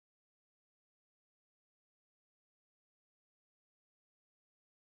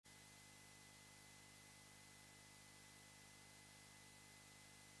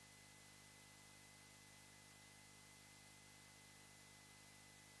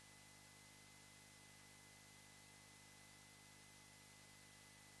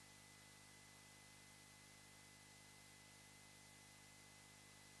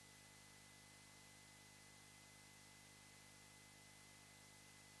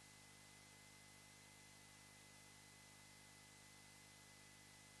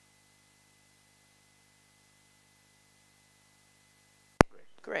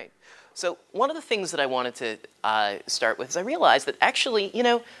Great. So one of the things that I wanted to start with is I realized that actually,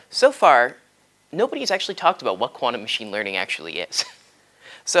 so far, nobody's actually talked about what quantum machine learning actually is.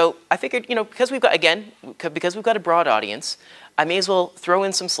 So I figured, because we've got, again, because we've got a broad audience, I may as well throw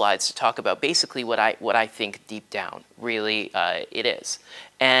in some slides to talk about basically what I think deep down really it is.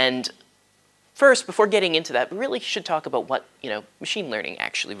 And first, before getting into that, we really should talk about what machine learning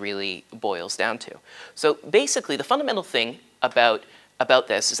actually really boils down to. So basically, the fundamental thing about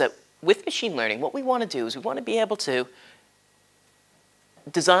this is that with machine learning, what we want to do is we want to be able to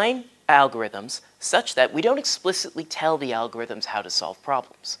design algorithms such that we don't explicitly tell the algorithms how to solve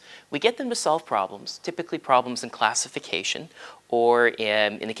problems. We get them to solve problems, typically problems in classification, or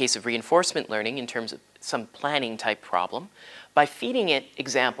in the case of reinforcement learning, in terms of some planning type problem, by feeding it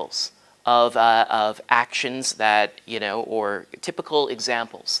examples of actions that, or typical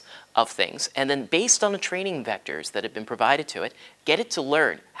examples of things. And then based on the training vectors that have been provided to it, get it to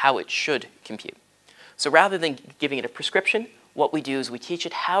learn how it should compute. So rather than giving it a prescription, what we do is we teach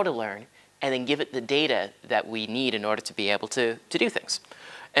it how to learn and then give it the data that we need in order to be able to do things.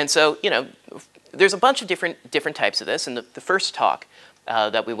 And so, there's a bunch of different types of this. And the first talk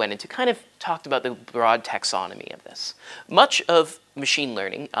that we went into kind of talked about the broad taxonomy of this. Much of machine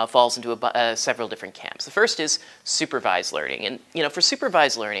learning falls into several different camps. The first is supervised learning. And for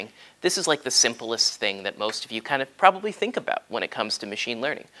supervised learning, this is like the simplest thing that most of you kind of probably think about when it comes to machine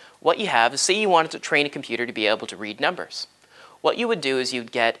learning. What you have is, say you wanted to train a computer to be able to read numbers. What you would do is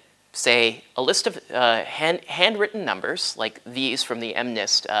you'd get, say, a list of handwritten numbers, like these from the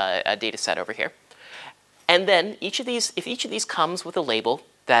MNIST data set over here. And then if each of these comes with a label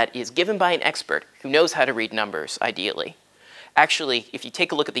that is given by an expert who knows how to read numbers, ideally. Actually, if you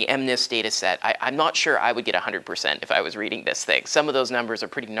take a look at the MNIST data set, I'm not sure I would get 100% if I was reading this thing. Some of those numbers are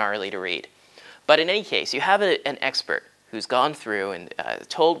pretty gnarly to read. But in any case, you have an expert who's gone through and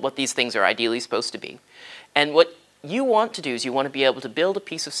told what these things are ideally supposed to be. And what you want to do is you want to be able to build a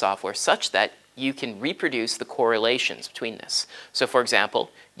piece of software such that you can reproduce the correlations between this. So for example,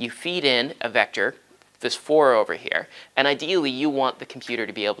 you feed in a vector, this 4 over here, and ideally you want the computer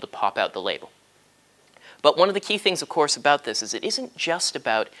to be able to pop out the label. But one of the key things, of course, about this is it isn't just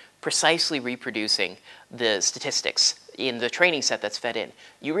about precisely reproducing the statistics in the training set that's fed in.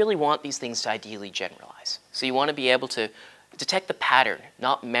 You really want these things to ideally generalize. So you want to be able to detect the pattern,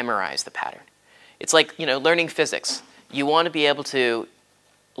 not memorize the pattern. It's like, learning physics. You want to be able to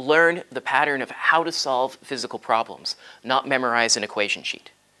learn the pattern of how to solve physical problems, not memorize an equation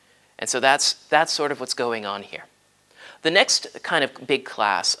sheet. And so that's sort of what's going on here. The next kind of big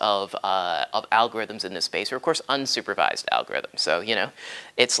class of algorithms in this space are, of course, unsupervised algorithms. So,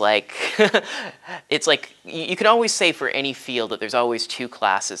 it's like, you can always say for any field that there's always two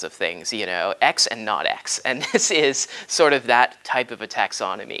classes of things, X and not X. And this is sort of that type of a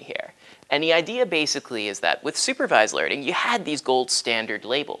taxonomy here. And the idea basically is that with supervised learning, you had these gold standard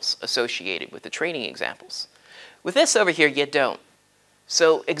labels associated with the training examples. With this over here, you don't.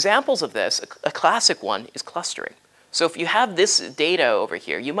 So examples of this, a classic one is clustering. So if you have this data over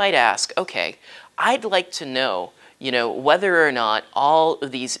here, you might ask, okay, I'd like to know, whether or not all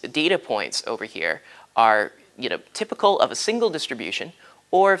of these data points over here are, typical of a single distribution,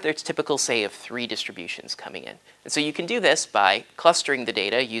 or if they're typical, say, of 3 distributions coming in. And so you can do this by clustering the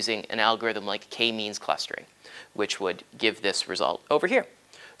data using an algorithm like k-means clustering, which would give this result over here.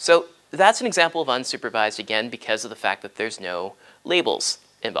 So that's an example of unsupervised, again, because of the fact that there's no labels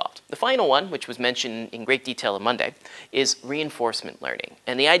involved. The final one, which was mentioned in great detail on Monday, is reinforcement learning.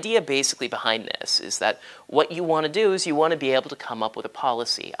 And the idea basically behind this is that what you want to do is you want to be able to come up with a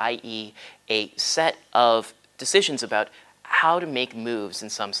policy, i.e. a set of decisions about how to make moves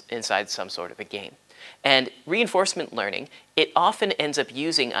inside some sort of a game. And reinforcement learning, it often ends up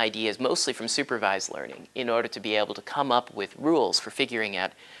using ideas mostly from supervised learning in order to be able to come up with rules for figuring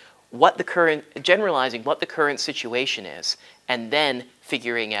out generalizing what the current situation is, and then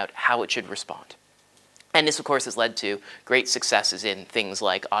figuring out how it should respond. And this, of course, has led to great successes in things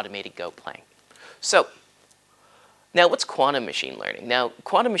like automated Go playing. So now, what's quantum machine learning? Now,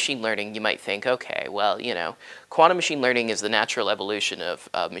 quantum machine learning, you might think, okay, well, quantum machine learning is the natural evolution of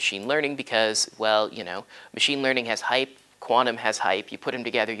machine learning because, well, machine learning has hype, quantum has hype. You put them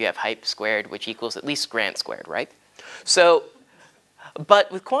together, you have hype squared, which equals at least Grant squared, right? So,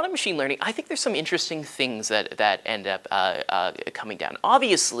 but with quantum machine learning, I think there's some interesting things that end up coming down.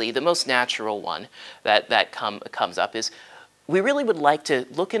 Obviously, the most natural one that comes up is we really would like to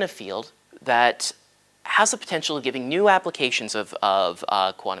look in a field that has the potential of giving new applications of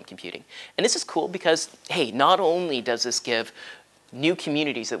quantum computing. And this is cool because, hey, not only does this give new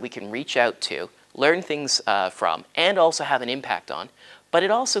communities that we can reach out to, learn things from, and also have an impact on, but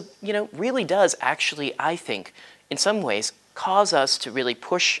it also, really does actually, I think, in some ways, cause us to really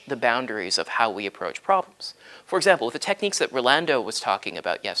push the boundaries of how we approach problems. For example, with the techniques that Rolando was talking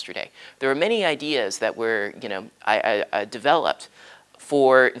about yesterday, there are many ideas that were, I developed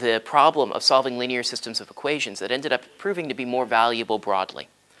for the problem of solving linear systems of equations that ended up proving to be more valuable broadly.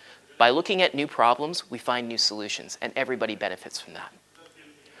 By looking at new problems, we find new solutions, and everybody benefits from that.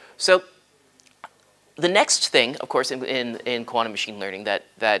 So the next thing, of course, in quantum machine learning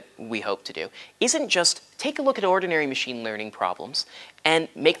that we hope to do isn't just take a look at ordinary machine learning problems and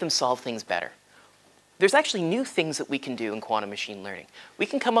make them solve things better. There's actually new things that we can do in quantum machine learning. We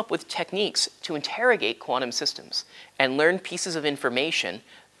can come up with techniques to interrogate quantum systems and learn pieces of information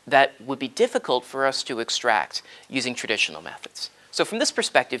that would be difficult for us to extract using traditional methods. So from this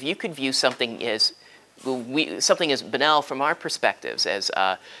perspective, you could view something as banal from our perspectives as,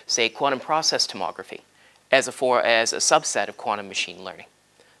 say, quantum process tomography as a subset of quantum machine learning.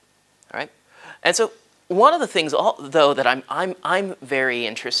 All right? And so one of the things, though, that I'm very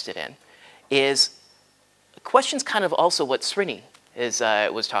interested in is questions kind of also what Srini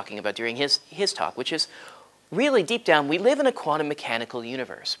was talking about during his talk, which is really deep down, we live in a quantum mechanical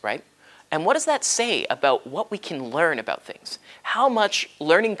universe, right? And what does that say about what we can learn about things? How much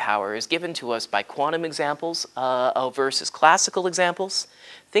learning power is given to us by quantum examples versus classical examples?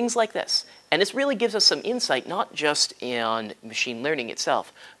 Things like this. And this really gives us some insight, not just on machine learning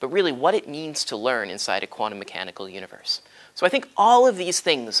itself, but really what it means to learn inside a quantum mechanical universe. So I think all of these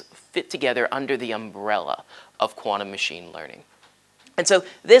things fit together under the umbrella of quantum machine learning. And so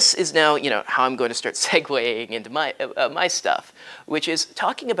this is now, how I'm going to start segueing into my stuff, which is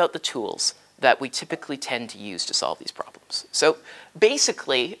talking about the tools that we typically tend to use to solve these problems. So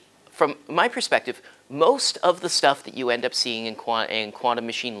basically, from my perspective, most of the stuff that you end up seeing in quantum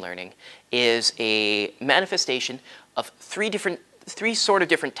machine learning is a manifestation of three sort of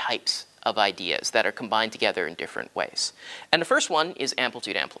different types of ideas that are combined together in different ways. And the first one is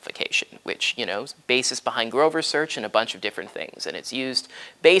amplitude amplification, which, is basis behind Grover's search and a bunch of different things. And it's used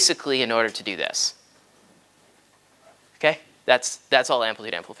basically in order to do this. Okay? That's all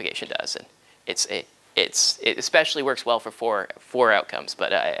amplitude amplification does. And it especially works well for four outcomes,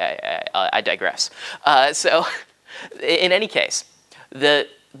 but I digress. So in any case,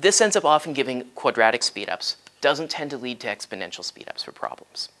 this ends up often giving quadratic speedups, doesn't tend to lead to exponential speedups for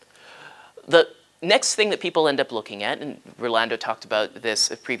problems. The next thing that people end up looking at, and Rolando talked about this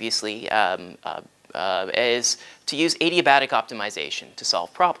previously, is to use adiabatic optimization to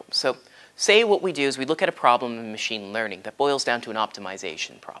solve problems. So say what we do is we look at a problem in machine learning that boils down to an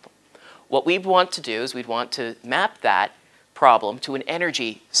optimization problem. What we want to do is we'd want to map that problem to an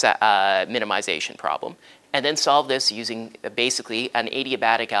energy minimization problem, and then solve this using basically an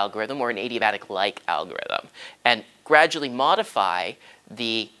adiabatic algorithm or an adiabatic-like algorithm, and gradually modify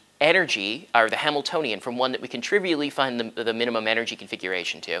the energy, or the Hamiltonian, from one that we can trivially find the minimum energy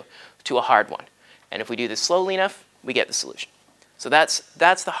configuration to a hard one. And if we do this slowly enough, we get the solution. So that's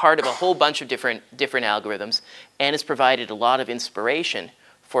the heart of a whole bunch of different algorithms, and it's provided a lot of inspiration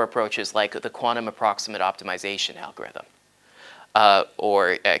for approaches like the quantum approximate optimization algorithm,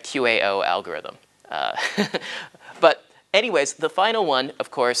 or QAO algorithm. But anyways, the final one, of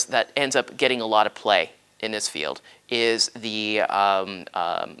course, that ends up getting a lot of play in this field is the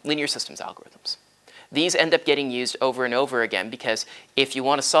linear systems algorithms. These end up getting used over and over again because if you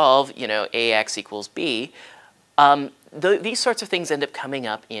want to solve, AX equals B, these sorts of things end up coming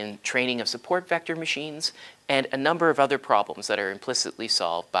up in training of support vector machines and a number of other problems that are implicitly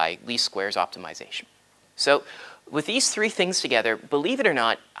solved by least squares optimization. So with these three things together, believe it or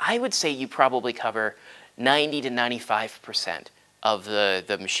not, I would say you probably cover 90 to 95% of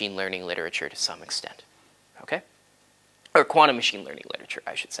the machine learning literature to some extent. Okay? Or quantum machine learning literature,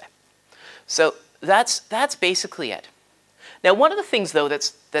 I should say. So that's basically it. Now, one of the things, though,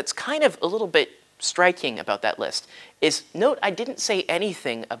 that's kind of a little bit striking about that list is, note I didn't say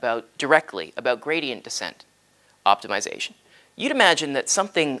anything directly about gradient descent optimization. You'd imagine that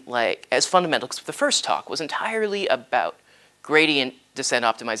something like as fundamental, because the first talk was entirely about gradient descent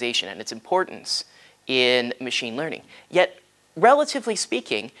optimization and its importance in machine learning. Yet, relatively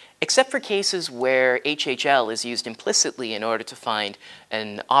speaking, except for cases where HHL is used implicitly in order to find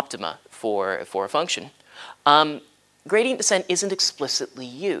an optima for a function, gradient descent isn't explicitly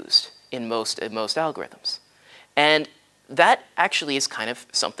used in most algorithms. And that actually is kind of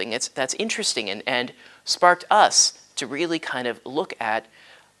something that's interesting and sparked us to really kind of look at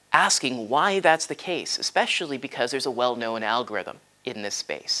asking why that's the case, especially because there's a well-known algorithm in this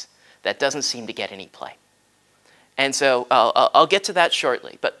space that doesn't seem to get any play. And so I'll get to that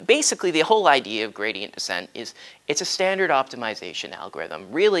shortly. But basically, the whole idea of gradient descent is it's a standard optimization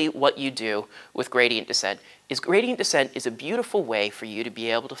algorithm. Really, what you do with gradient descent is a beautiful way for you to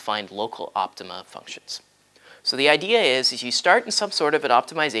be able to find local optima of functions. So the idea is you start in some sort of an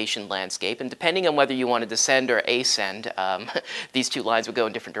optimization landscape, and depending on whether you want to descend or ascend, these two lines would go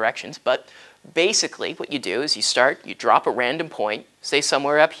in different directions. But basically, what you do is you drop a random point, say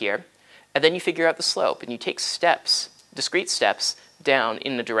somewhere up here, and then you figure out the slope, and you take steps, discrete steps, down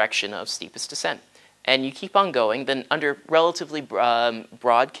in the direction of steepest descent. And you keep on going, then under relatively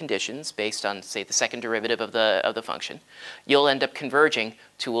broad conditions, based on, say, the second derivative of the function, you'll end up converging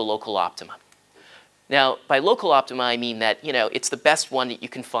to a local optima. Now, by local optima, I mean that, it's the best one that you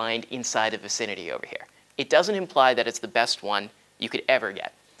can find inside a vicinity over here. It doesn't imply that it's the best one you could ever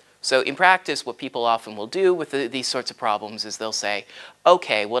get. So in practice, what people often will do with these sorts of problems is they'll say,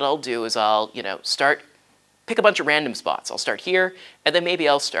 okay, what I'll do is I'll, pick a bunch of random spots. I'll start here, and then maybe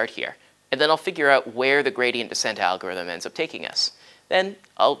I'll start here. And then I'll figure out where the gradient descent algorithm ends up taking us. Then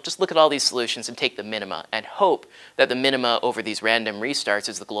I'll just look at all these solutions and take the minima and hope that the minima over these random restarts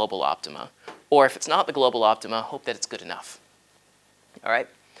is the global optima. Or if it's not the global optima, hope that it's good enough. All right?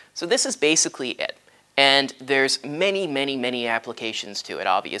 So this is basically it. And there's many, many, many applications to it,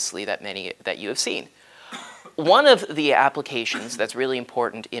 obviously, that you have seen. One of the applications that's really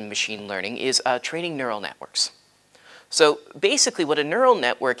important in machine learning is training neural networks. So basically what a neural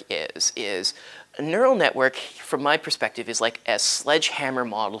network is a neural network, from my perspective, is like a sledgehammer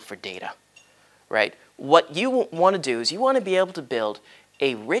model for data, right? What you want to do is you want to be able to build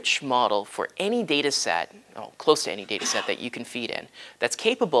a rich model for any data set, close to any data set that you can feed in, that's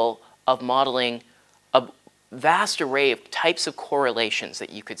capable of modeling a vast array of types of correlations that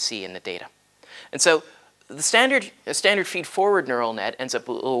you could see in the data. And so the standard feed-forward neural net ends up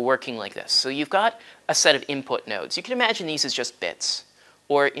working like this. So you've got a set of input nodes. You can imagine these as just bits,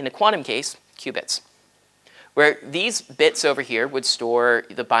 or in a quantum case, qubits, where these bits over here would store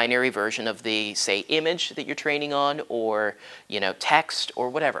the binary version of the, say, image that you're training on, or text, or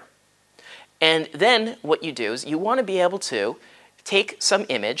whatever. And then what you do is you want to be able to take some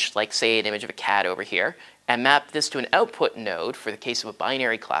image, like say an image of a cat over here, and map this to an output node for the case of a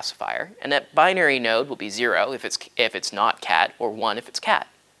binary classifier. And that binary node will be 0 if it's not cat, or 1 if it's cat.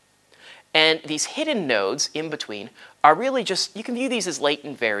 And these hidden nodes in between are really just, you can view these as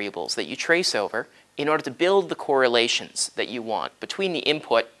latent variables that you trace over in order to build the correlations that you want between the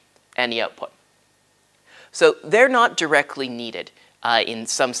input and the output. So they're not directly needed in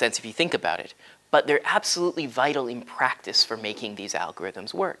some sense if you think about it, but they're absolutely vital in practice for making these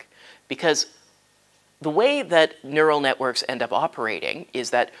algorithms work. Because the way that neural networks end up operating is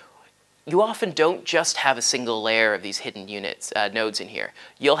that you often don't just have a single layer of these hidden nodes in here.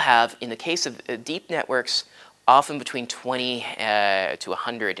 You'll have, in the case of deep networks, often between 20 to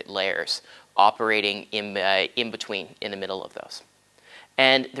 100 layers operating in between, in the middle of those.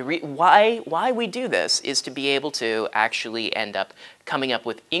 And why we do this is to be able to actually end up coming up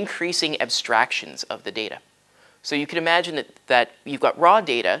with increasing abstractions of the data. So you can imagine that you've got raw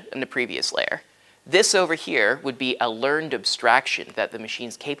data in the previous layer. This over here would be a learned abstraction that the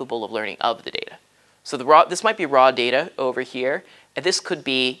machine's capable of learning of the data. So this might be raw data over here, and this could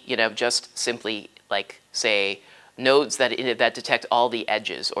be just simply like, say, nodes that detect all the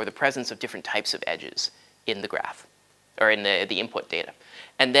edges or the presence of different types of edges in the graph or in the input data.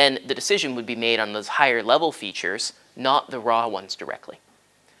 And then the decision would be made on those higher level features, not the raw ones directly.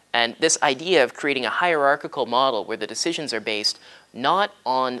 And this idea of creating a hierarchical model where the decisions are based not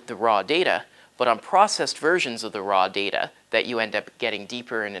on the raw data, but on processed versions of the raw data that you end up getting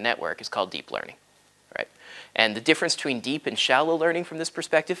deeper in the network is called deep learning, right? And the difference between deep and shallow learning from this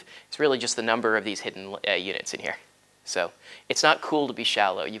perspective is really just the number of these hidden units in here. So it's not cool to be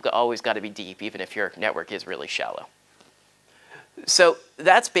shallow. You've always got to be deep, even if your network is really shallow. So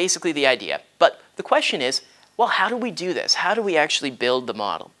that's basically the idea. But the question is, well, how do we do this? How do we actually build the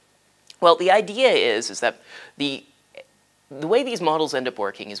model? Well, the idea is that the way these models end up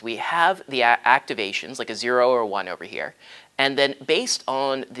working is we have the activations, like a 0 or a 1 over here. And then based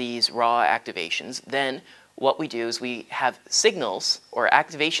on these raw activations, then what we do is we have signals or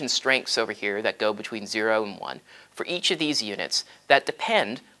activation strengths over here that go between 0 and 1 for each of these units that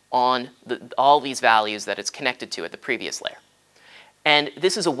depend on all these values that it's connected to at the previous layer. And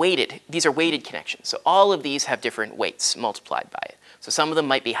these are weighted connections. So all of these have different weights multiplied by it. So some of them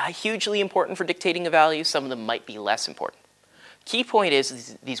might be hugely important for dictating a value. Some of them might be less important. Key point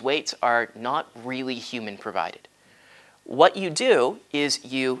is these weights are not really human provided. What you do is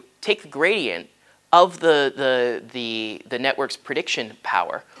you take the gradient of the network's prediction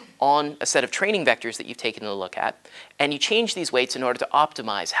power on a set of training vectors that you've taken a look at, and you change these weights in order to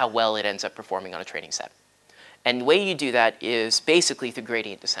optimize how well it ends up performing on a training set. And the way you do that is basically through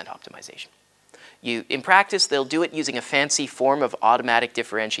gradient descent optimization. In practice, they'll do it using a fancy form of automatic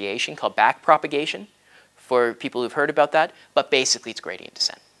differentiation called backpropagation, for people who've heard about that, but basically it's gradient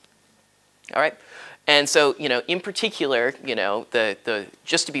descent. All right? And so, in particular,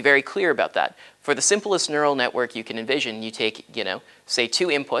 just to be very clear about that, for the simplest neural network you can envision, you take, say 2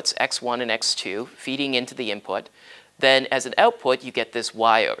 inputs, x1 and x2, feeding into the input. Then as an output, you get this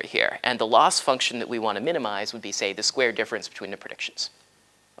y over here. And the loss function that we want to minimize would be, say, the square difference between the predictions.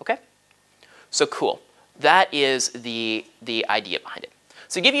 Okay? So cool. That is the idea behind it.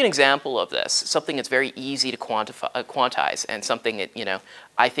 So to give you an example of this, something that's very easy to quantize, and something that,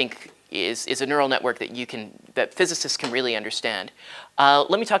 I think is a neural network that physicists can really understand.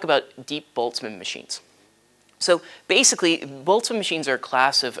 Let me talk about deep Boltzmann machines. So basically, Boltzmann machines are a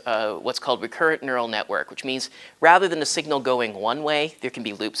class of what's called recurrent neural network, which means rather than the signal going one way, there can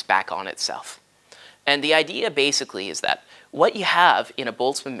be loops back on itself. And the idea basically is that what you have in a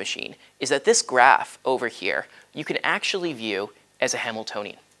Boltzmann machine is that this graph over here, you can actually view as a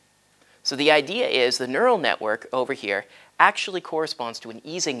Hamiltonian. So the idea is the neural network over here actually corresponds to an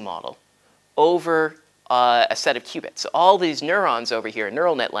Ising model over a set of qubits. So all these neurons over here in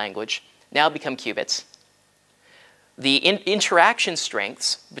neural net language now become qubits. The interaction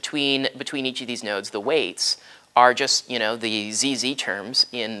strengths between each of these nodes, the weights, are just the ZZ terms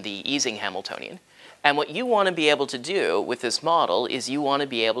in the Ising Hamiltonian. And what you want to be able to do with this model is you want to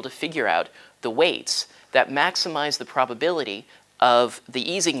be able to figure out the weights that maximize the probability of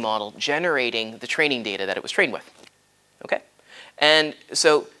the Ising model generating the training data that it was trained with. Okay? And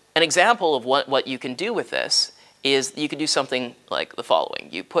so an example of what you can do with this is you could do something like the following.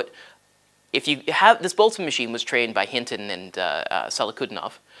 If you have this Boltzmann machine was trained by Hinton and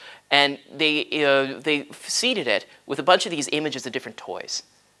Solokudinov, and they seeded it with a bunch of these images of different toys,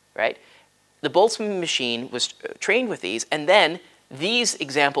 right? The Boltzmann machine was trained with these, and then these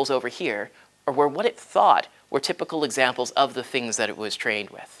examples over here were what it thought were typical examples of the things that it was trained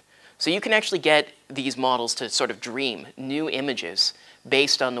with. So you can actually get these models to sort of dream new images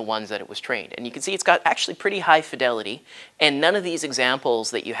based on the ones that it was trained. And you can see it's got actually pretty high fidelity, and none of these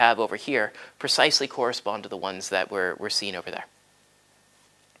examples that you have over here precisely correspond to the ones that were seen over there.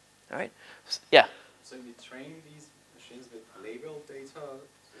 All right? Yeah? So you train these machines with labeled data,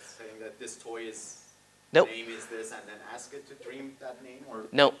 saying that this toy is, nope. Name is this, and then ask it to dream that name? Or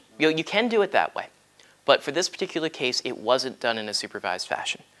no, you can do it that way. But for this particular case, it wasn't done in a supervised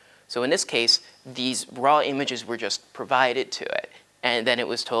fashion. So in this case, these raw images were just provided to it, and then it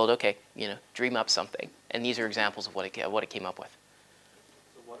was told, okay, dream up something. And these are examples of what it came up with.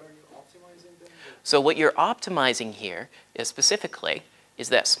 So what are you optimizing then? So what you're optimizing here is specifically is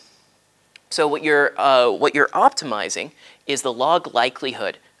this. So what you're optimizing is the log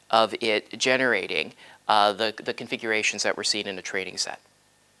likelihood of it generating the configurations that we're seeing in a training set.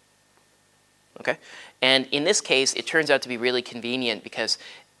 Okay? And in this case, it turns out to be really convenient because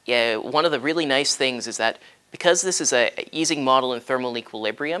one of the really nice things is that because this is a Ising model in thermal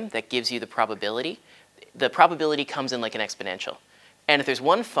equilibrium that gives you the probability comes in like an exponential. And if there's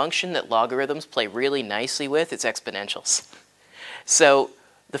one function that logarithms play really nicely with, it's exponentials. So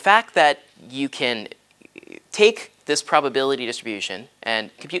the fact that you can take this probability distribution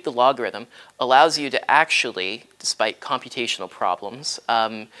and compute the logarithm allows you to actually, despite computational problems,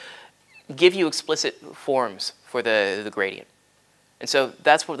 give you explicit forms for the gradient. And so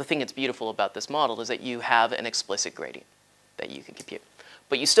that's the thing that's beautiful about this model is that you have an explicit gradient that you can compute.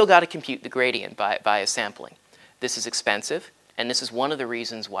 But you still got to compute the gradient via sampling. This is expensive, and this is one of the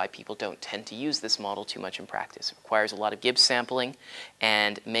reasons why people don't tend to use this model too much in practice. It requires a lot of Gibbs sampling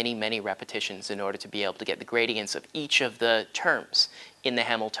and many, many repetitions in order to be able to get the gradients of each of the terms in the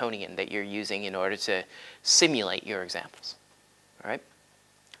Hamiltonian that you're using in order to simulate your examples. All right?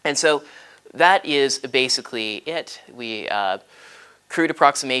 And so that is basically it. Crude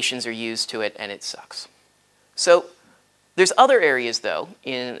approximations are used to it, and it sucks. So there's other areas, though,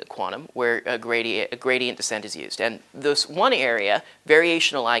 in quantum where a gradient descent is used. And this one area,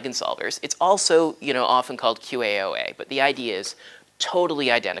 variational eigensolvers, it's also often called QAOA, but the idea is totally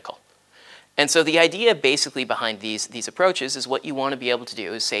identical. And so the idea basically behind these approaches is what you want to be able to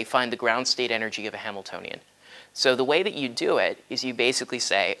do is, say, find the ground state energy of a Hamiltonian. So the way that you do it is you basically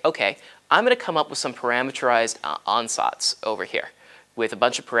say, okay, I'm going to come up with some parameterized ansatz over here with a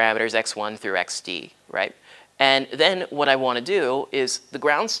bunch of parameters, x1 through xd, right? And then what I want to do is the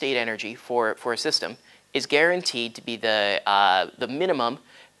ground state energy for a system is guaranteed to be the minimum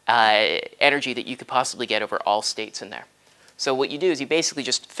energy that you could possibly get over all states in there. So what you do is you basically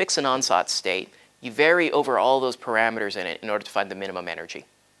just fix an ansatz state. You vary over all those parameters in it in order to find the minimum energy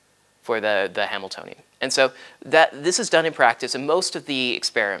for the Hamiltonian. And so this is done in practice, and most of the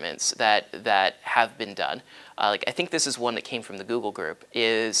experiments that have been done, like I think this is one that came from the Google group,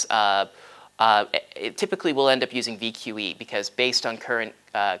 is it typically will end up using VQE because based on current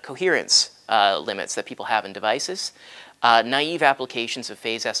coherence limits that people have in devices, naive applications of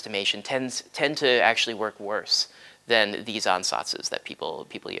phase estimation tend to actually work worse than these ansatzes that people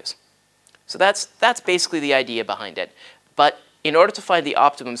use. So that's basically the idea behind it. But in order to find the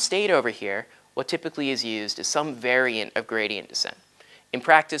optimum state over here, what typically is used is some variant of gradient descent. In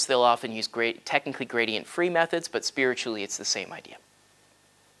practice, they'll often use technically gradient-free methods, but spiritually it's the same idea.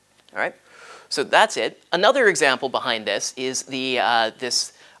 All right? So that's it. Another example behind this is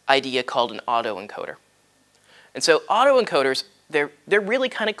this idea called an autoencoder. And so autoencoders, they're really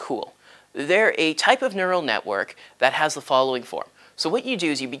kind of cool. They're a type of neural network that has the following form. So what you do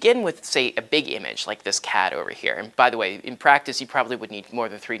is you begin with, say, a big image like this cat over here. And by the way, in practice, you probably would need more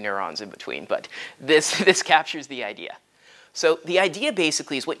than 3 neurons in between, but this captures the idea. So the idea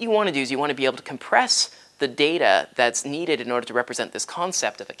basically is what you want to do is you want to be able to compress the data that's needed in order to represent this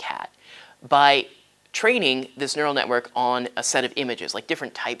concept of a cat by training this neural network on a set of images, like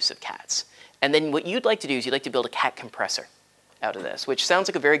different types of cats. And then what you'd like to do is you'd like to build a cat compressor out of this, which sounds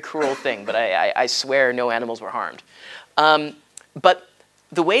like a very cruel thing, but I swear no animals were harmed. But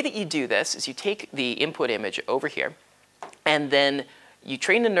the way that you do this is you take the input image over here, and then you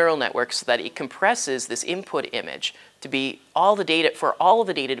train the neural network so that it compresses this input image to be all the data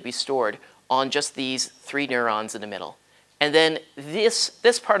to be stored on just these 3 neurons in the middle. And then this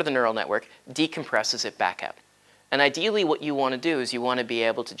part of the neural network decompresses it back out. And ideally what you want to do is you want to be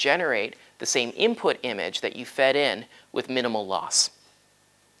able to generate the same input image that you fed in with minimal loss.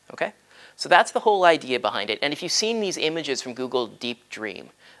 Okay? So that's the whole idea behind it. And if you've seen these images from Google Deep Dream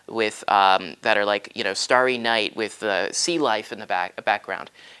with, that are like, you know, starry night with sea life in the background,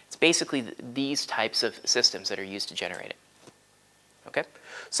 it's basically these types of systems that are used to generate it. Okay?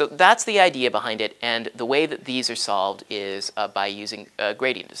 So that's the idea behind it. And the way that these are solved is by using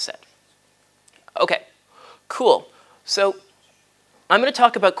gradient descent. Okay, cool. So I'm going to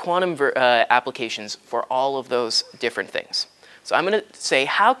talk about quantum applications for all of those different things. So I'm going to say,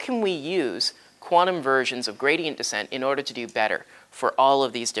 how can we use quantum versions of gradient descent in order to do better for all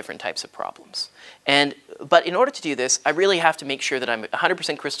of these different types of problems? But in order to do this, I really have to make sure that I'm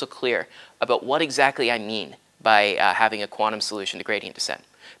 100% crystal clear about what exactly I mean by having a quantum solution to gradient descent.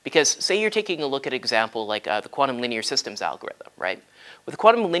 Because say you're taking a look at an example like the quantum linear systems algorithm, right? With the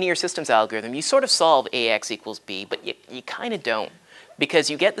quantum linear systems algorithm, you sort of solve AX equals B, but you kind of don't,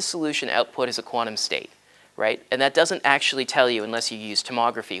 because you get the solution output as a quantum state. Right? And that doesn't actually tell you, unless you use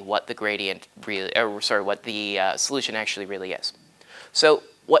tomography, what the gradient really, or sorry, what the solution actually really is. So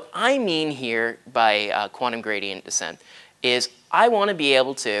what I mean here by quantum gradient descent is I want to be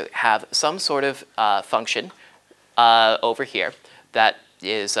able to have some sort of function over here that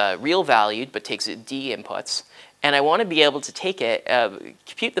is real valued but takes D inputs, and I want to be able to take it,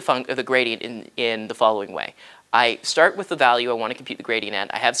 compute the gradient in the following way. I start with the value I want to compute the gradient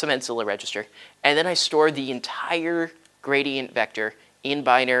at. I have some ancilla register, and then I store the entire gradient vector in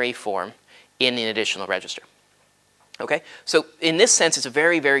binary form in an additional register. Okay? So in this sense, it's a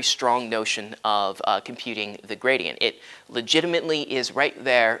very, very strong notion of computing the gradient. It legitimately is right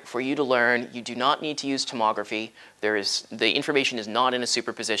there for you to learn. You do not need to use tomography. The information is not in a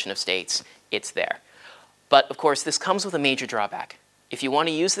superposition of states. It's there. But of course, this comes with a major drawback. If you want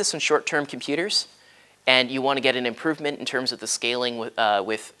to use this on short-term computers, and you want to get an improvement in terms of the scaling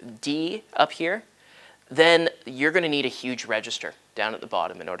with D up here, then you're going to need a huge register down at the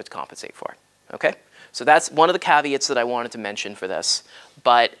bottom in order to compensate for it. Okay? So that's one of the caveats that I wanted to mention for this.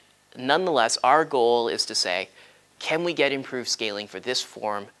 But nonetheless, our goal is to say, can we get improved scaling for this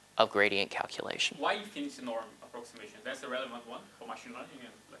form of gradient calculation? Why infinity norm approximation? That's the relevant one for machine learning?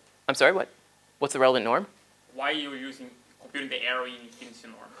 I'm sorry, what? What's the relevant norm? Why are you computing the error in infinity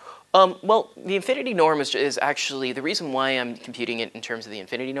norm? Well, the infinity norm is actually, the reason why I'm computing it in terms of the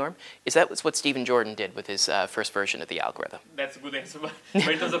infinity norm is that was what Stephen Jordan did with his first version of the algorithm. That's a good answer, but in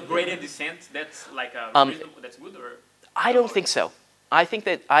terms of gradient descent, that's like a that's good, or? I don't think so. I think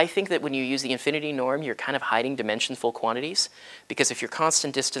that when you use the infinity norm, you're kind of hiding dimensionful quantities, because if you're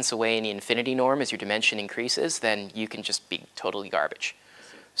constant distance away in the infinity norm as your dimension increases, then you can just be totally garbage.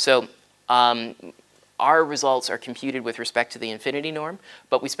 So our results are computed with respect to the infinity norm,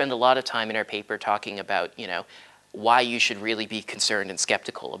 but we spend a lot of time in our paper talking about, you know, why you should really be concerned and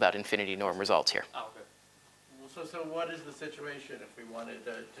skeptical about infinity norm results here. Ah, okay. So So what is the situation if we wanted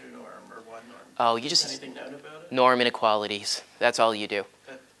two norm or one norm? Oh, you just anything known about it? norm inequalities. That's all you do.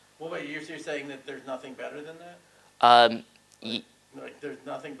 Well, wait, you're saying that there's nothing better than that? Like there's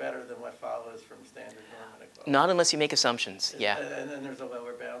nothing better than what follows from standard norm inequality? Not unless you make assumptions, yeah. And then there's a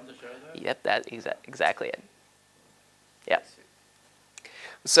lower bound to show that? Yep, that's exactly it. Yeah.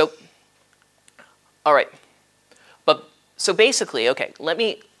 So, all right. But, so basically, okay, let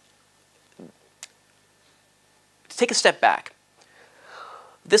me take a step back.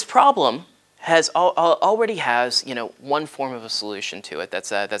 This problem already has, you know, one form of a solution to it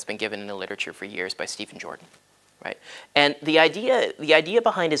that's been given in the literature for years by Stephen Jordan, right? And the idea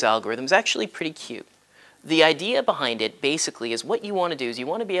behind his algorithm is actually pretty cute. The idea behind it basically is what you want to do is you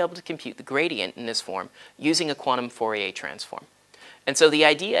want to be able to compute the gradient in this form using a quantum Fourier transform. And so the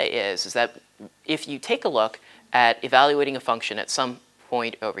idea is that if you take a look at evaluating a function at some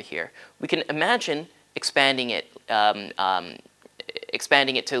point over here, we can imagine expanding it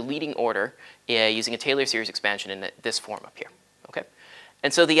to leading order using a Taylor series expansion in this form up here. Okay,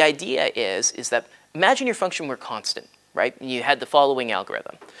 and so the idea is that imagine your function were constant, right? And you had the following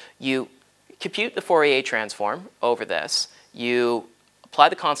algorithm. You compute the Fourier transform over this. You apply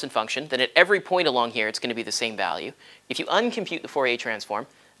the constant function. Then at every point along here, it's going to be the same value. If you uncompute the Fourier transform,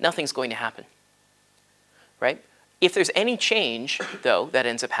 nothing's going to happen, right? If there's any change, though, that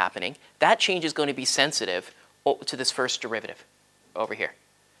ends up happening, that change is going to be sensitive to this first derivative over here.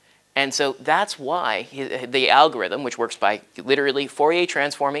 And so that's why the algorithm, which works by literally Fourier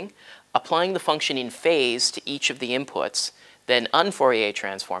transforming, applying the function in phase to each of the inputs, then un-Fourier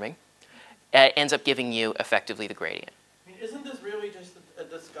transforming, ends up giving you effectively the gradient. I mean, isn't this really just a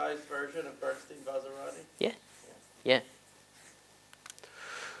disguised version of Bernstein-Vazirani? Yeah. Yeah.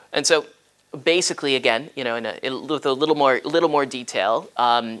 And so basically, again, you know, with a little more detail,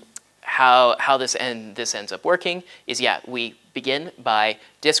 how this ends up working is, yeah, we begin by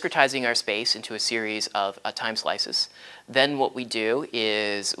discretizing our space into a series of time slices. Then what we do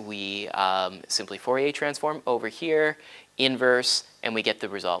is we simply Fourier transform over here, inverse, and we get the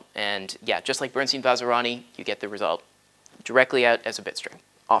result. And yeah, just like Bernstein-Vazirani, you get the result directly out as a bit string.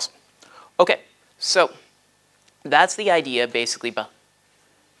 Awesome. Okay, so that's the idea basically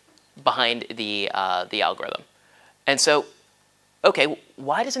behind the algorithm. And so, okay,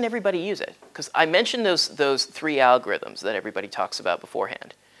 why doesn't everybody use it? Because I mentioned those three algorithms that everybody talks about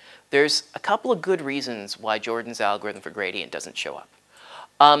beforehand. There's a couple of good reasons why Jordan's algorithm for gradient doesn't show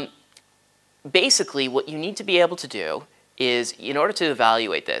up. Basically, what you need to be able to do is, in order to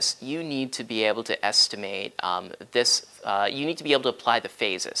evaluate this, you need to be able to estimate you need to be able to apply the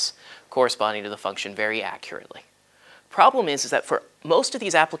phases corresponding to the function very accurately. Problem is that for most of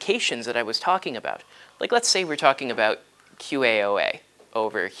these applications that I was talking about, like let's say we're talking about QAOA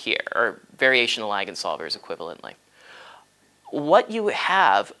over here, or variational eigensolvers equivalently. What you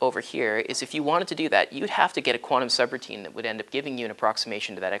have over here is if you wanted to do that, you'd have to get a quantum subroutine that would end up giving you an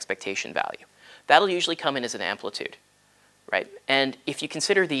approximation to that expectation value. That'll usually come in as an amplitude, right? And if you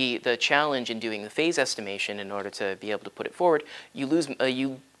consider the challenge in doing the phase estimation in order to be able to put it forward,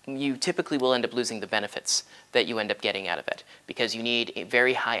 you typically will end up losing the benefits that you end up getting out of it because you need a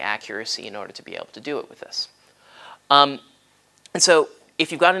very high accuracy in order to be able to do it with this. And so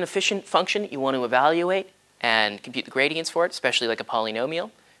if you've got an efficient function you want to evaluate and compute the gradients for it, especially like a polynomial,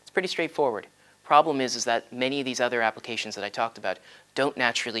 it's pretty straightforward. Problem is that many of these other applications that I talked about don't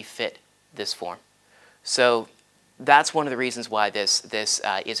naturally fit this form. So that's one of the reasons why this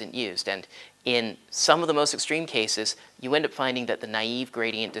isn't used. And in some of the most extreme cases, you end up finding that the naive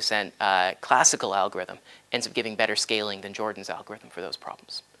gradient descent classical algorithm ends up giving better scaling than Jordan's algorithm for those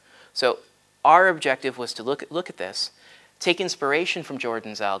problems. So our objective was to look at this, take inspiration from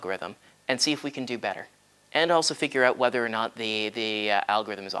Jordan's algorithm, and see if we can do better. And also figure out whether or not the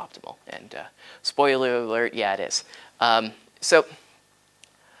algorithm is optimal. And spoiler alert, yeah, it is.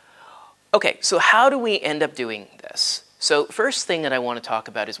 Okay, so how do we end up doing this? So first thing that I want to talk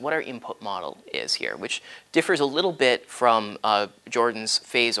about is what our input model is here, which differs a little bit from Jordan's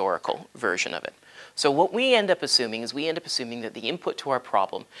phase oracle version of it. So what we end up assuming is that the input to our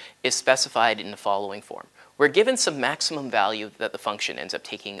problem is specified in the following form. We're given some maximum value that the function ends up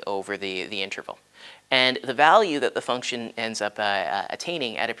taking over the interval. And the value that the function ends up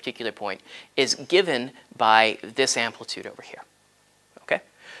attaining at a particular point is given by this amplitude over here. Okay?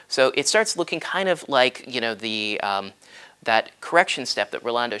 So it starts looking kind of like, you know, that correction step that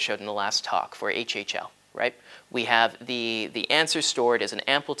Rolando showed in the last talk for HHL, right? We have the answer stored as an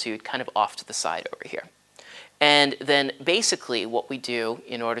amplitude kind of off to the side over here. And then basically what we do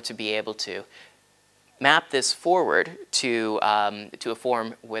in order to be able to map this forward to a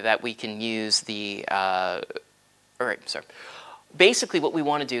form where that we can use the all right, sorry. Basically, what we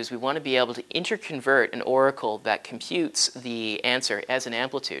want to do is we want to be able to interconvert an oracle that computes the answer as an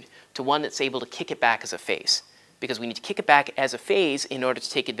amplitude to one that's able to kick it back as a phase, because we need to kick it back as a phase in order to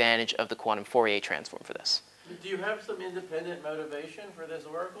take advantage of the quantum Fourier transform for this. Do you have some independent motivation for this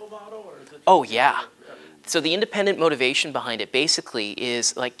oracle model, or is it? Oh, yeah. So the independent motivation behind it basically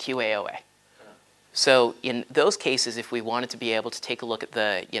is like QAOA. So in those cases, if we wanted to be able to take a look at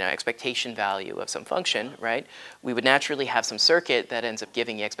the expectation value of some function, right, we would naturally have some circuit that ends up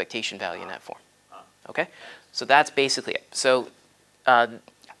giving the expectation value in that form. Okay? So that's basically it. So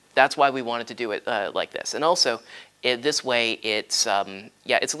that's why we wanted to do it like this. And also, this way, it's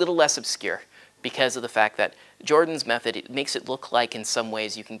a little less obscure because of the fact that Jordan's method, it makes it look like in some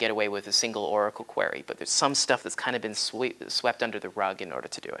ways you can get away with a single oracle query, but there's some stuff that's kind of been swept under the rug in order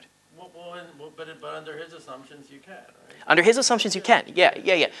to do it. But under his assumptions, you can, right? Under his assumptions, you can.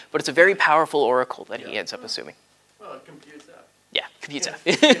 Yeah. But it's a very powerful oracle that he ends up assuming. Well, it computes F. Yeah, computes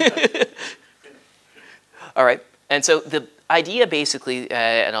F. All right. And so the idea basically,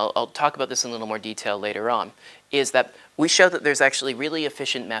 and I'll talk about this in a little more detail later on, is that we show that there's actually really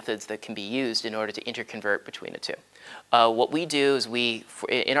efficient methods that can be used in order to interconvert between the two. What we do is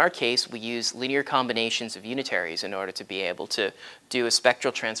in our case, we use linear combinations of unitaries in order to be able to do a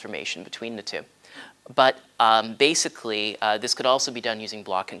spectral transformation between the two. But basically, this could also be done using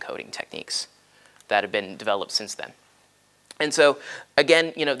block encoding techniques that have been developed since then. And so,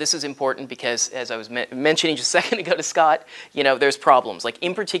 again, this is important because, as I was mentioning just a second ago to Scott, there's problems. Like,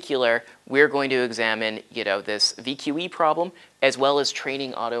 in particular, we're going to examine, this VQE problem as well as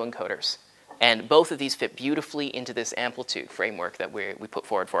training autoencoders. And both of these fit beautifully into this amplitude framework that we put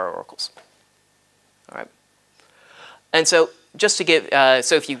forward for our oracles. All right. And so, just to give,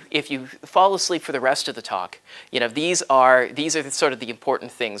 so if you fall asleep for the rest of the talk, these are sort of the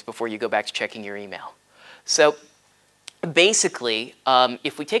important things before you go back to checking your email. So, basically,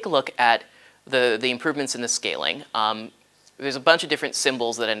 if we take a look at the improvements in the scaling, there's a bunch of different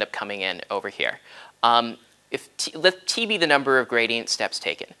symbols that end up coming in over here. Let t be the number of gradient steps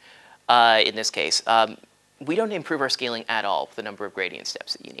taken. In this case, we don't improve our scaling at all with the number of gradient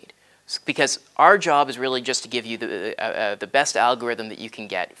steps that you need. Because our job is really just to give you the best algorithm that you can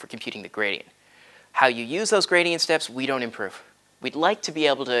get for computing the gradient. How you use those gradient steps, we don't improve. We'd like to be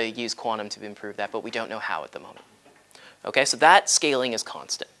able to use quantum to improve that, but we don't know how at the moment. Okay, so that scaling is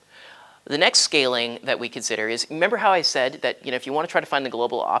constant. The next scaling that we consider is, remember how I said that if you want to try to find the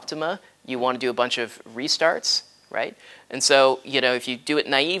global optima, you want to do a bunch of restarts, right? And so if you do it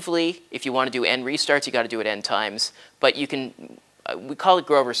naively, if you want to do n restarts, you got to do it n times. But you can, we call it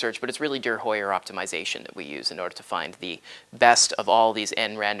Grover search, but it's really de Hoyer optimization that we use in order to find the best of all these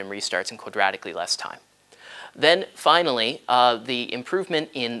n random restarts in quadratically less time. Then finally, the improvement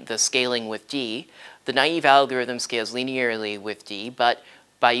in the scaling with D. The naive algorithm scales linearly with D, but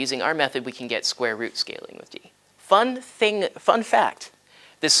by using our method, we can get square root scaling with D. Fun fact,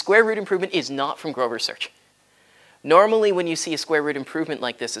 this square root improvement is not from Grover search. Normally, when you see a square root improvement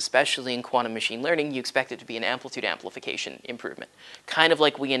like this, especially in quantum machine learning, you expect it to be an amplitude amplification improvement, kind of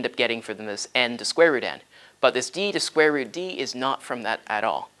like we end up getting for this n to square root n. But this d to square root d is not from that at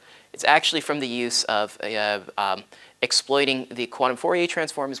all. It's actually from the use of exploiting the quantum Fourier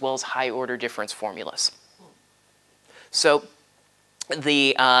transform as well as high-order difference formulas. So and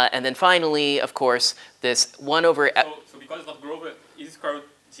then finally, of course, this 1 over... So because it's not Grover, is square root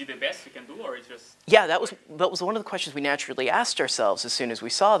d the best you can do, or it's just... Yeah, that was one of the questions we naturally asked ourselves as soon as we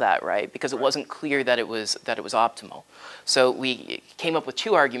saw that, right? Because it wasn't clear that it was optimal. So we came up with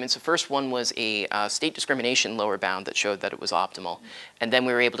two arguments. The first one was a state discrimination lower bound that showed that it was optimal. And then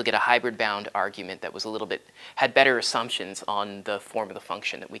we were able to get a hybrid bound argument that was had better assumptions on the form of the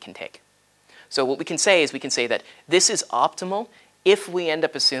function that we can take. So what we can say is that this is optimal if we end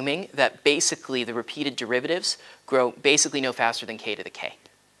up assuming that basically the repeated derivatives grow basically no faster than k to the k.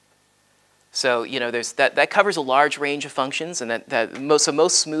 So that covers a large range of functions, and so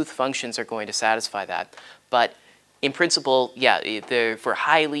most smooth functions are going to satisfy that. But in principle, yeah, for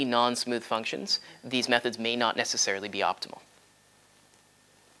highly non-smooth functions, these methods may not necessarily be optimal.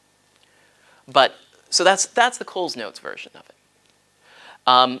 But so that's the Coles Notes version of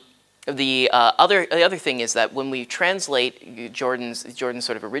it. The other thing is that when we translate Jordan's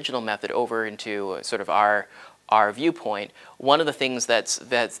sort of original method over into sort of our viewpoint, one of the things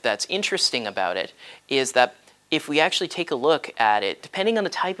that's interesting about it is that if we actually take a look at it, depending on the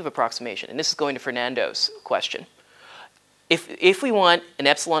type of approximation, and this is going to Fernando's question, if we want an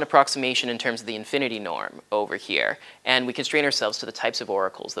epsilon approximation in terms of the infinity norm over here, and we constrain ourselves to the types of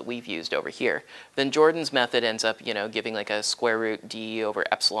oracles that we've used over here, then Jordan's method ends up, giving like a square root d over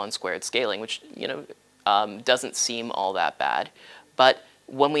epsilon squared scaling, which, doesn't seem all that bad. But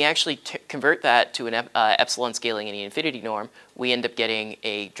when we actually convert that to an epsilon scaling in the infinity norm, we end up getting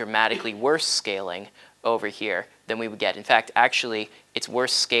a dramatically worse scaling over here than we would get. In fact, actually, it's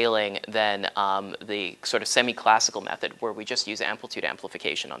worse scaling than the sort of semi-classical method where we just use amplitude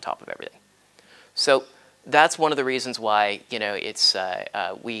amplification on top of everything. So that's one of the reasons why it's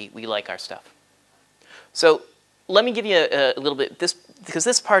we like our stuff. So let me give you a little bit because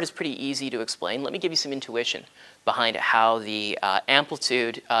this part is pretty easy to explain. Let me give you some intuition behind how the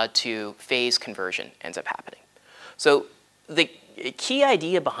amplitude to phase conversion ends up happening. So the key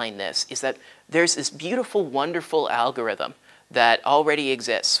idea behind this is that there's this beautiful, wonderful algorithm that already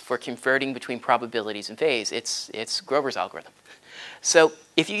exists for converting between probabilities and phase. It's Grover's algorithm. So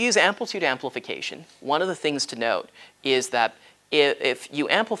if you use amplitude amplification, one of the things to note is that if you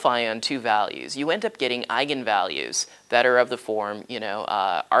amplify on two values, you end up getting eigenvalues that are of the form,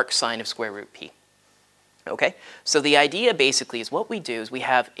 arc sine of square root p. Okay, so the idea basically is what we do is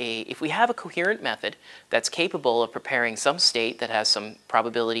if we have a coherent method that's capable of preparing some state that has some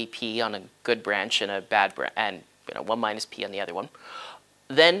probability p on a good branch and a bad branch, and 1 minus p on the other one,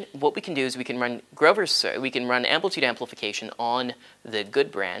 then what we can do is we can run amplitude amplification on the good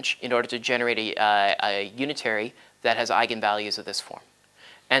branch in order to generate a unitary that has eigenvalues of this form.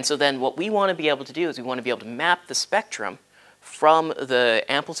 And so then what we want to be able to do is we want to be able to map the spectrum from the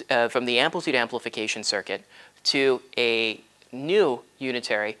amplitude amplification circuit to a new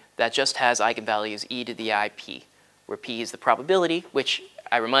unitary that just has eigenvalues e to the ip, where p is the probability, which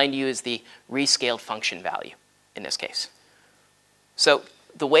I remind you is the rescaled function value in this case. So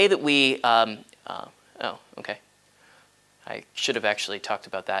the way that we, okay. I should have actually talked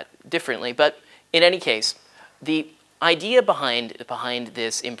about that differently, but in any case, the idea behind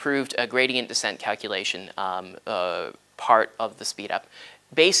this improved gradient descent calculation part of the speedup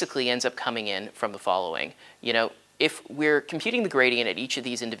basically ends up coming in from the following. If we're computing the gradient at each of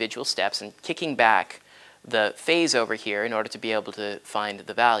these individual steps and kicking back the phase over here in order to be able to find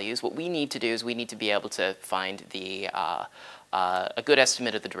the values, what we need to do is we need to be able to find a good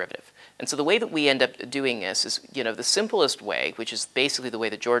estimate of the derivative. And so the way that we end up doing this is, the simplest way, which is basically the way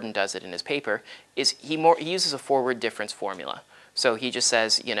that Jordan does it in his paper, is he uses a forward difference formula. So he just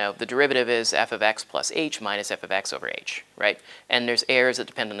says, the derivative is f of x plus h minus f of x over h, right? And there's errors that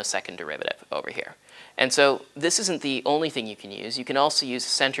depend on the second derivative over here. And so this isn't the only thing you can use. You can also use a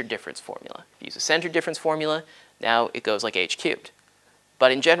centered difference formula. If you use a centered difference formula, now it goes like h cubed.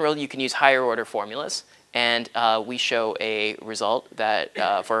 But in general, you can use higher order formulas. And we show a result that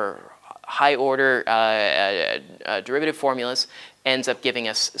for high order derivative formulas ends up giving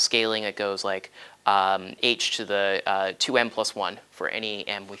us scaling that goes like h to the 2m plus 1 for any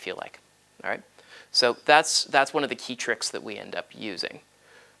m we feel like. All right? So that's one of the key tricks that we end up using.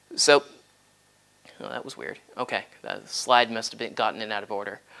 So, oh, that was weird. Okay, that slide must have gotten in out of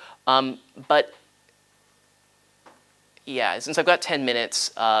order. But yeah, since I've got 10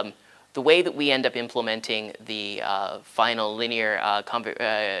 minutes, the way that we end up implementing the final linear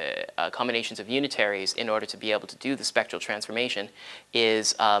combinations of unitaries in order to be able to do the spectral transformation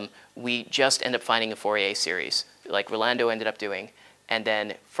is we just end up finding a Fourier series, like Rolando ended up doing. And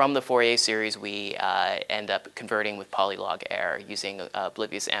then from the Fourier series, we end up converting with polylog error using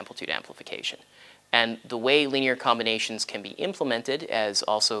oblivious amplitude amplification. And the way linear combinations can be implemented, as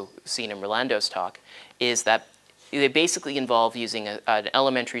also seen in Rolando's talk, is that they basically involve using an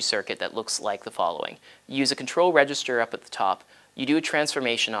elementary circuit that looks like the following. You use a control register up at the top, you do a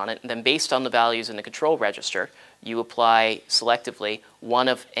transformation on it, and then based on the values in the control register, you apply selectively one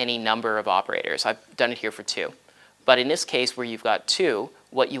of any number of operators. I've done it here for 2. But in this case, where you've got 2,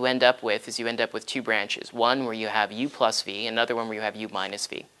 what you end up with is you end up with 2 branches. One where you have u plus v, another one where you have u minus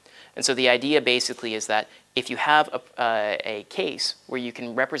v. And so the idea basically is that if you have a case where you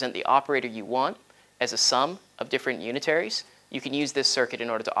can represent the operator you want as a sum of different unitaries, you can use this circuit in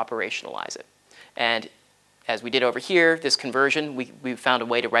order to operationalize it. And as we did over here, this conversion, we found a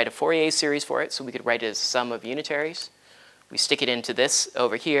way to write a Fourier series for it, so we could write it as a sum of unitaries. We stick it into this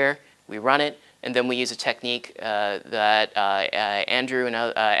over here, we run it, and then we use a technique that Andrew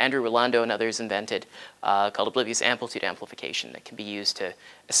Rolando and others invented called oblivious amplitude amplification that can be used to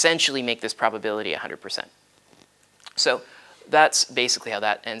essentially make this probability 100%. So that's basically how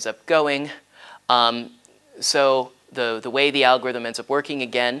that ends up going. So the way the algorithm ends up working,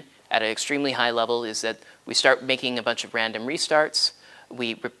 again, at an extremely high level is that we start making a bunch of random restarts.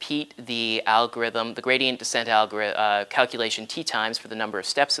 We repeat the algorithm, the gradient descent calculation t times for the number of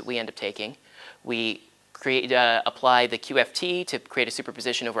steps that we end up taking. We apply the QFT to create a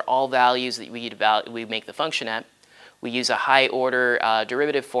superposition over all values that we make the function at. We use a high order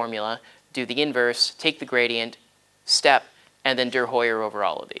derivative formula do the inverse, take the gradient, step, and then de Hoyer over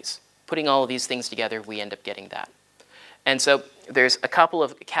all of these. Putting all of these things together, we end up getting that. And so there's a couple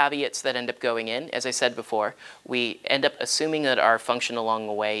of caveats that end up going in. As I said before, we end up assuming that our function along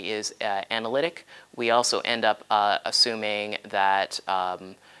the way is analytic. We also end up assuming that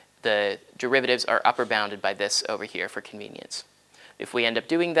the derivatives are upper bounded by this over here for convenience. If we end up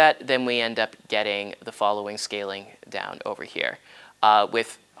doing that, then we end up getting the following scaling down over here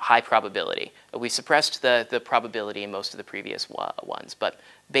with high probability. We suppressed the probability in most of the previous ones, but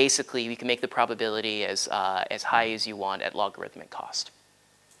basically we can make the probability as high as you want at logarithmic cost.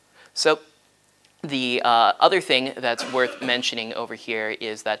 So the other thing that's worth mentioning over here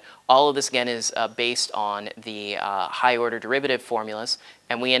is that all of this again is based on the high order derivative formulas,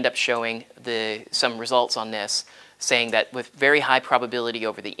 and we end up showing some results on this saying that with very high probability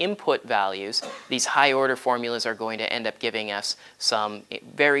over the input values, these high order formulas are going to end up giving us some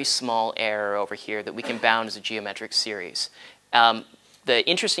very small error over here that we can bound as a geometric series. The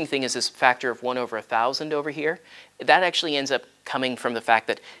interesting thing is this factor of 1 over 1,000 over here. That actually ends up coming from the fact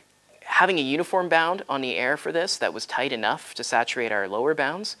that having a uniform bound on the error for this that was tight enough to saturate our lower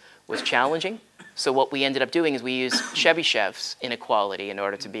bounds was challenging. So what we ended up doing is we used Chebyshev's inequality in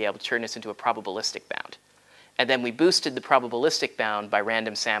order to be able to turn this into a probabilistic bound. And then we boosted the probabilistic bound by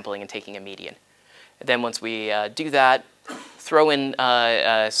random sampling and taking a median. And then once we do that, throw in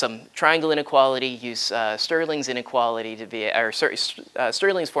some triangle inequality, use Stirling's inequality to be, or sorry,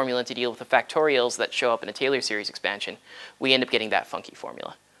 Stirling's formula to deal with the factorials that show up in a Taylor series expansion, we end up getting that funky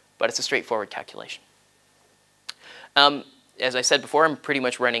formula. But it's a straightforward calculation. As I said before, I'm pretty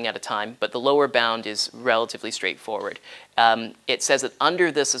much running out of time, but the lower bound is relatively straightforward. It says that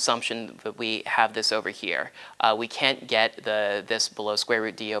under this assumption that we have this over here, we can't get this below square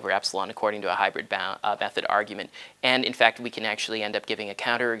root d over epsilon according to a hybrid method argument. And in fact, we can actually end up giving a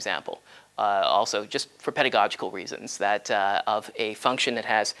counterexample, also just for pedagogical reasons, that of a function that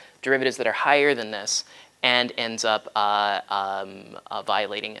has derivatives that are higher than this and ends up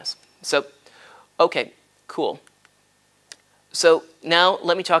violating this. So, okay, cool. So now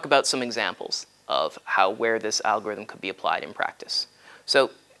let me talk about some examples of where this algorithm could be applied in practice.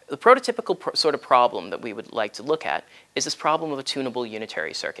 So the prototypical sort of problem that we would like to look at is this problem of a tunable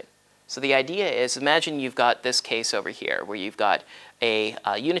unitary circuit. So the idea is, imagine you've got this case over here where you've got a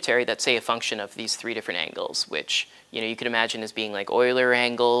unitary that's, say, a function of these 3 different angles, which you could imagine as being like Euler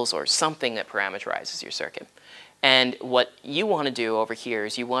angles or something that parameterizes your circuit. And what you want to do over here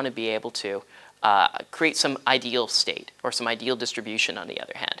is you want to be able to create some ideal state or some ideal distribution on the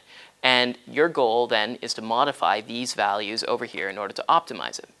other hand. And your goal then is to modify these values over here in order to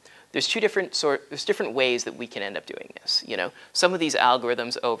optimize it. There's different ways that we can end up doing this. Some of these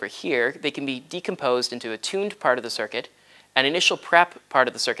algorithms over here, they can be decomposed into a tuned part of the circuit, an initial prep part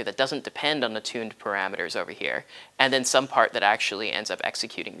of the circuit that doesn't depend on the tuned parameters over here, and then some part that actually ends up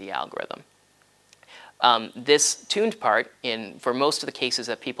executing the algorithm. This tuned part, for most of the cases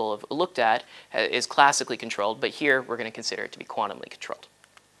that people have looked at, is classically controlled, but here we're going to consider it to be quantumly controlled.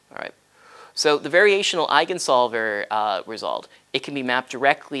 All right. So the variational eigensolver result, it can be mapped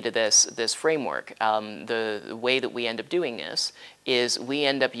directly to this framework. The way that we end up doing this is we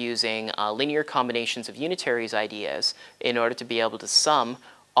end up using linear combinations of unitaries ideas in order to be able to sum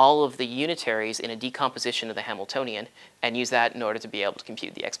all of the unitaries in a decomposition of the Hamiltonian and use that in order to be able to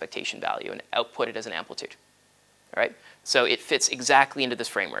compute the expectation value and output it as an amplitude. All right? So it fits exactly into this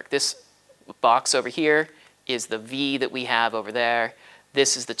framework. This box over here is the V that we have over there.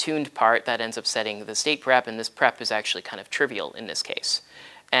 This is the tuned part that ends up setting the state prep, and this prep is actually kind of trivial in this case.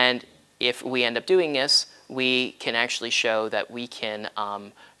 And if we end up doing this, we can actually show that we can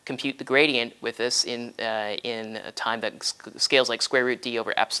compute the gradient with this in a time that scales like square root d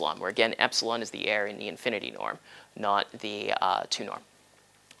over epsilon, where again, epsilon is the error in the infinity norm, not the 2 norm.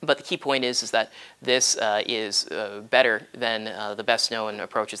 But the key point is that this is better than the best known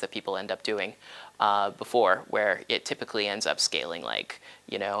approaches that people end up doing before, where it typically ends up scaling like,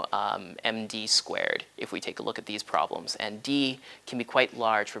 md squared if we take a look at these problems. And d can be quite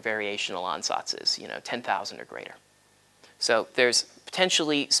large for variational ansatzes, 10,000 or greater. So there's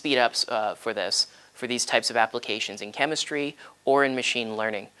potentially speedups for these types of applications in chemistry or in machine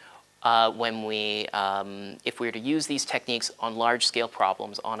learning when if we were to use these techniques on large-scale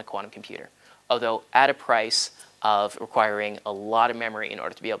problems on a quantum computer, although at a price of requiring a lot of memory in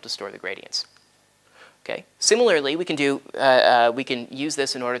order to be able to store the gradients. Okay. Similarly, we can use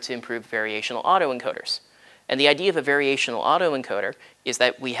this in order to improve variational autoencoders. And the idea of a variational autoencoder is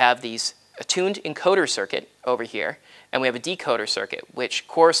that we have a tuned encoder circuit over here, and we have a decoder circuit, which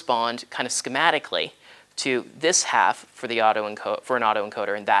correspond kind of schematically to this half for an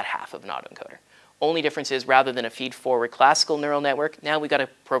autoencoder and that half of an autoencoder. Only difference is rather than a feed-forward classical neural network, now we've got a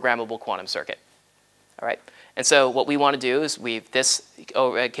programmable quantum circuit. All right? And so what we want to do is this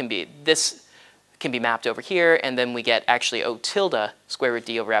can be mapped over here, and then we get actually O tilde square root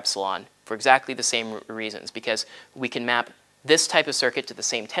d over epsilon for exactly the same reasons, because we can map this type of circuit to the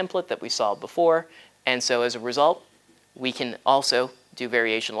same template that we saw before, and so as a result, we can also do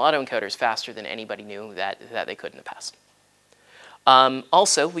variational autoencoders faster than anybody knew that they could in the past.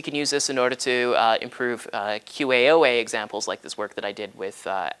 Also, we can use this in order to improve QAOA examples like this work that I did with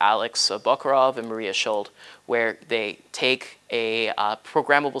Alex Bokharov and Maria Schold, where they take a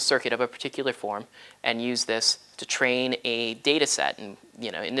programmable circuit of a particular form and use this to train a data set, and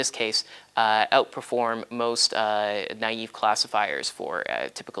in this case, outperform most naive classifiers for a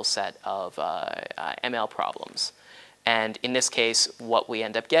typical set of ML problems. And in this case, what we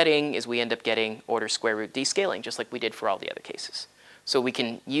end up getting is order square root descaling, just like we did for all the other cases. So we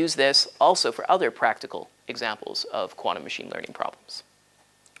can use this also for other practical examples of quantum machine learning problems.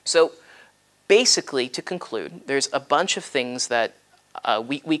 So basically, to conclude, there's a bunch of things that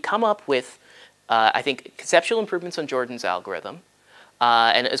we come up with, I think, conceptual improvements on Jordan's algorithm,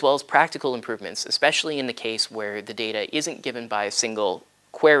 and as well as practical improvements, especially in the case where the data isn't given by a single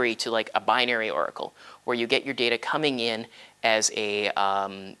query to like a binary oracle, where you get your data coming in as in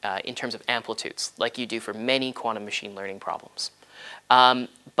terms of amplitudes, like you do for many quantum machine learning problems.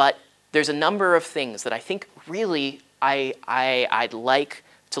 But there's a number of things that I think really I'd like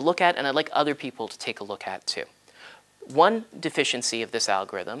to look at, and I'd like other people to take a look at too. One deficiency of this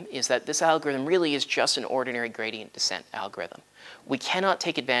algorithm is that this algorithm really is just an ordinary gradient descent algorithm. We cannot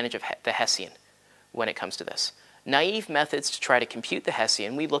take advantage of the Hessian when it comes to this. Naive methods to try to compute the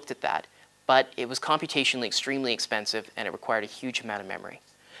Hessian, we looked at that, but it was computationally extremely expensive and it required a huge amount of memory.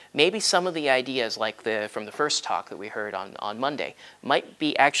 Maybe some of the ideas, like from the first talk that we heard on Monday, might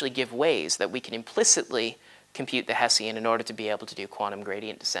be actually give ways that we can implicitly compute the Hessian in order to be able to do quantum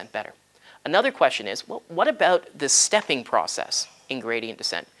gradient descent better. Another question is, well, what about the stepping process in gradient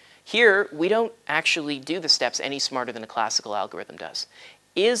descent? Here, we don't actually do the steps any smarter than a classical algorithm does.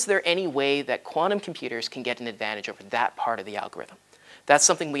 Is there any way that quantum computers can get an advantage over that part of the algorithm? That's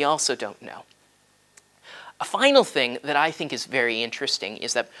something we also don't know. A final thing that I think is very interesting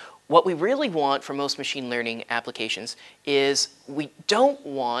is that what we really want for most machine learning applications is we don't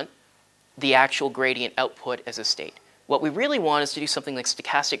want the actual gradient output as a state. What we really want is to do something like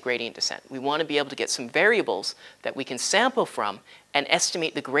stochastic gradient descent. We want to be able to get some variables that we can sample from and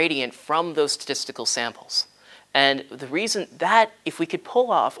estimate the gradient from those statistical samples. And the reason that if we could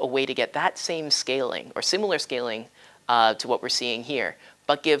pull off a way to get that same scaling or similar scaling to what we're seeing here,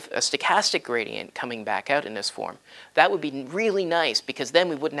 but give a stochastic gradient coming back out in this form, that would be really nice, because then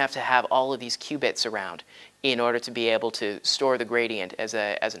we wouldn't have to have all of these qubits around in order to be able to store the gradient as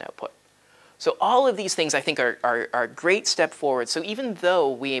an output. So all of these things I think are a great step forward. So even though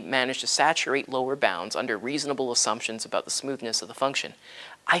we managed to saturate lower bounds under reasonable assumptions about the smoothness of the function,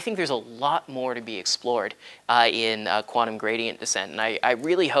 I think there's a lot more to be explored in quantum gradient descent. And I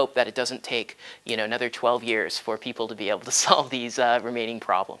really hope that it doesn't take another 12 years for people to be able to solve these remaining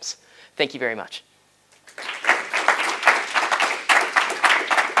problems. Thank you very much.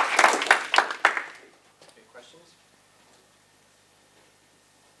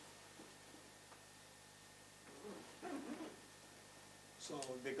 So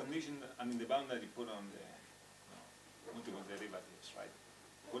the condition, the bound that you put on the multiple derivatives, right?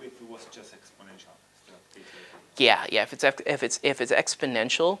 What if it was just exponential? Yeah. If it's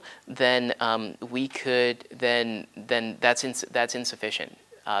exponential, then that's insufficient.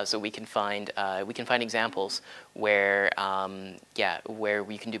 So we can find examples where where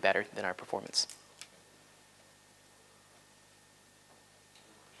we can do better than our performance.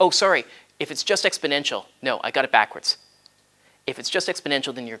 Oh, sorry. If it's just exponential, no, I got it backwards. If it's just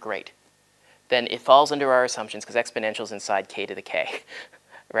exponential, then you're great. Then it falls under our assumptions, because exponential is inside k to the k,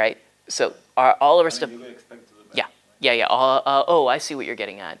 right? So all of our stuff. Yeah. Oh, I see what you're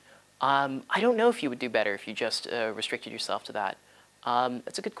getting at. I don't know if you would do better if you just restricted yourself to that.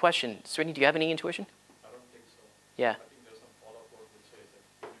 That's a good question. Srini, do you have any intuition? I don't think so. Yeah. I think there's some follow-up work that says that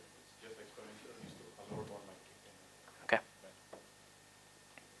if it's just exponential, a lower bound might kick in. Okay.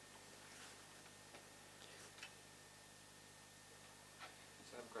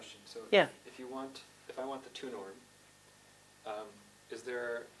 So I have a question. So yeah. if I want the 2 norm, is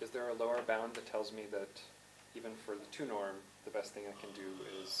there a lower bound that tells me that even for the 2 norm, the best thing I can do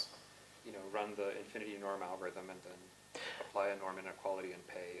is, run the infinity norm algorithm and then apply a norm inequality and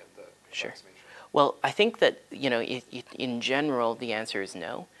pay at the approximation? Well, I think that in general the answer is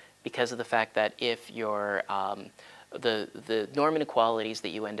no, because of the fact that if your the norm inequalities that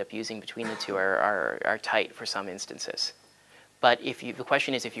you end up using between the two are tight for some instances. But if you, the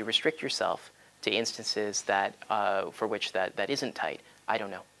question is if you restrict yourself to instances that for which that isn't tight, I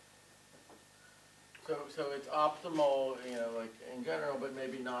don't know. So it's optimal, you know, like in general, but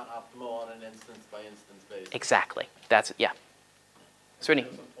maybe not optimal on an instance by instance basis. Exactly. That's yeah. Srini.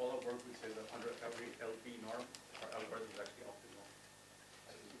 There's some follow-up work which says that under every LP norm, our algorithm is actually optimal.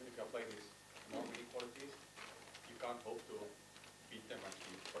 So even if you apply these norm inequalities, you can't hope to beat them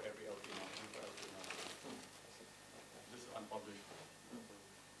actually for every LP norm and for LP norm. This is unpublished.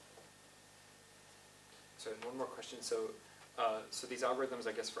 So one more question. So these algorithms,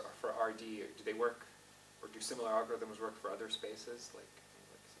 I guess, for RD, do they work, or do similar algorithms work for other spaces, like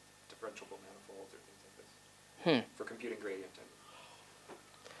differentiable manifolds or things like this? For computing gradient.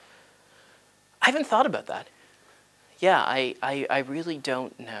 I haven't thought about that. Yeah, I really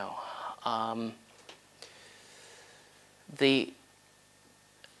don't know.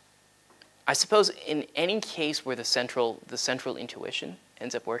 I suppose in any case where the central intuition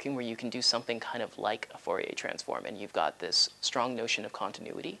ends up working, where you can do something kind of like a Fourier transform, and you've got this strong notion of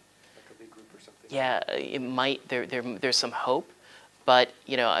continuity. Like a big group or something. Yeah, it might. There's some hope, but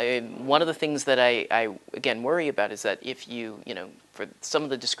you know, one of the things that I again worry about is that if you know, for some of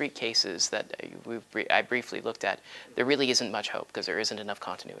the discrete cases that I briefly looked at, there really isn't much hope because there isn't enough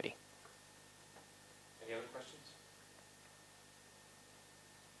continuity. Any other questions?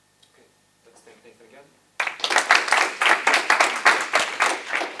 Okay, let's thank Nathan again.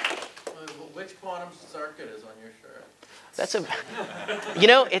 Which quantum circuit is on your shirt? That's a, you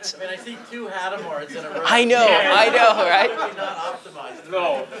know, it's. I mean, I see two Hadamards in a row. I know, right? Not optimized.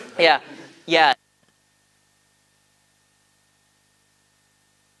 No. Yeah, yeah.